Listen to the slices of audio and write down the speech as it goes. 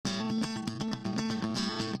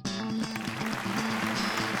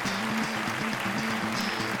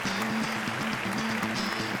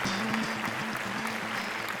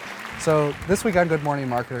So this week on Good Morning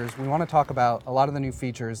Marketers, we want to talk about a lot of the new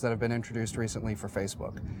features that have been introduced recently for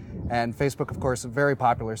Facebook. And Facebook, of course, is a very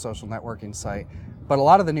popular social networking site, but a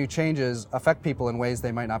lot of the new changes affect people in ways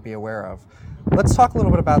they might not be aware of. Let's talk a little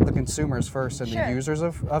bit about the consumers first and Sure. the users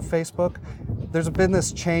of Facebook. There's been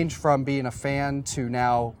this change from being a fan to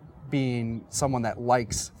now being someone that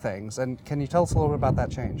likes things. And can you tell us a little bit about that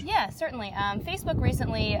change? Yeah, certainly. Facebook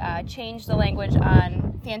recently changed the language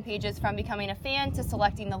on fan pages from becoming a fan to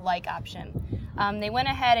selecting the like option. They went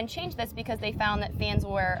ahead and changed this because they found that fans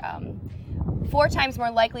were 4 times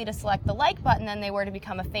more likely to select the like button than they were to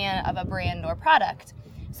become a fan of a brand or product.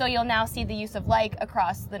 So you'll now see the use of like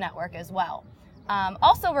across the network as well.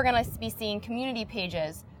 Also, we're going to be seeing community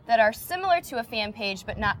pages that are similar to a fan page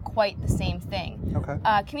but not quite the same thing. Okay.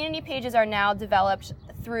 Community pages are now developed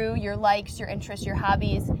through your likes, your interests, your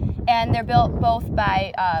hobbies, and they're built both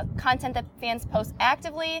by content that fans post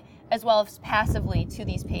actively as well as passively to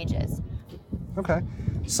these pages. Okay.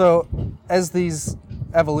 So as these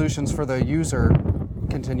evolutions for the user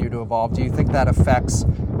continue to evolve, do you think that affects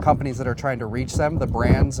companies that are trying to reach them, the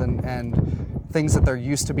brands and things that they're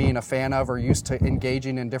used to being a fan of or used to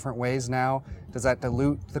engaging in different ways now? Does that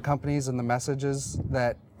dilute the companies and the messages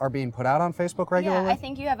that are being put out on Facebook regularly? Yeah, I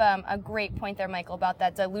think you have a great point there, Michael, about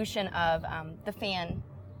that dilution of the fan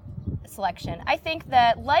selection. I think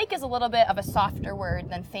that like is a little bit of a softer word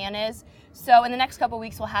than fan is. So in the next couple of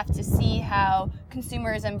weeks, we'll have to see how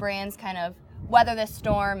consumers and brands kind of weather this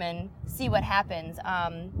storm and see what happens.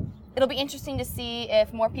 It'll be interesting to see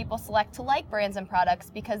if more people select to like brands and products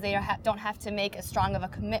because they don't have to make as strong of a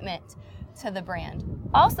commitment to the brand.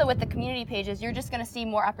 Also, with the community pages, you're just going to see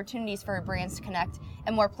more opportunities for brands to connect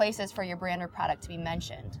and more places for your brand or product to be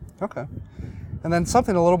mentioned. Okay. And then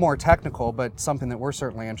something a little more technical, but something that we're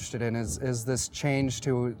certainly interested in is this change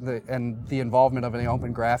to the involvement of an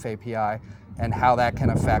Open Graph API and how that can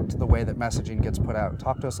affect the way that messaging gets put out.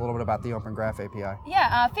 Talk to us a little bit about the Open Graph API.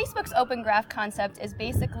 Yeah, Facebook's Open Graph concept is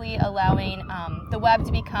basically allowing the web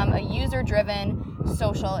to become a user-driven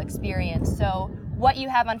social experience. So what you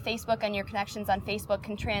have on Facebook and your connections on Facebook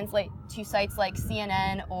can translate to sites like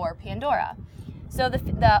CNN or Pandora. So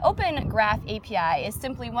the Open Graph API is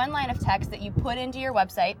simply one line of text that you put into your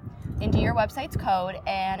website's code,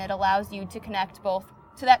 and it allows you to connect both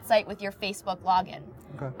to that site with your Facebook login.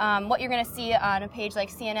 Okay. What you're going to see on a page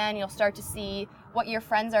like CNN, you'll start to see what your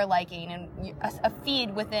friends are liking and a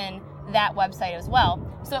feed within that website as well.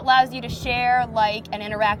 So it allows you to share, like, and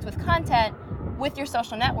interact with content with your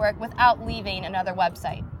social network without leaving another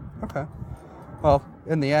website. Okay. Well,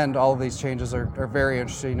 in the end, all of these changes are very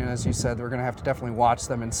interesting, and as you said, we're going to have to definitely watch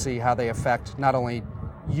them and see how they affect not only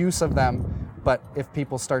use of them, but if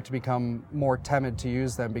people start to become more timid to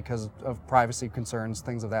use them because of privacy concerns,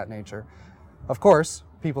 things of that nature. Of course,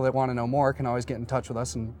 people that want to know more can always get in touch with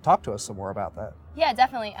us and talk to us some more about that. Yeah,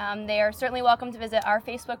 definitely. They are certainly welcome to visit our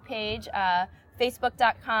Facebook page,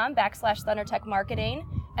 facebook.com/ThunderTech Marketing,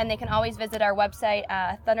 and they can always visit our website,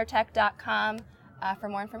 thundertech.com, for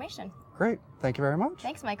more information. Great. Thank you very much.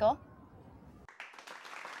 Thanks, Michael.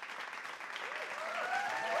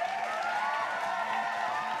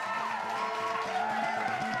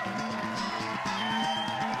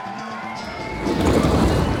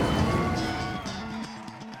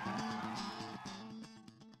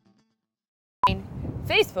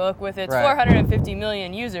 Facebook, with its 450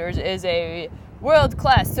 million users, is a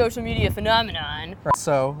world-class social media phenomenon. Right.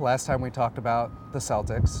 So, last time we talked about the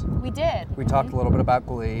Celtics. We did. We talked a little bit about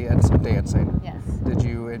Glee and some dancing. Yes. Did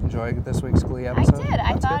you enjoy this week's Glee I episode? did.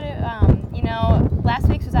 I That's thought good. it, last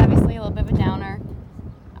week's was obviously a little bit of a downer.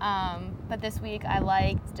 But this week I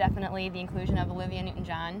liked definitely the inclusion of Olivia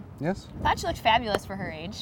Newton-John. Yes? I thought she looked fabulous for her age.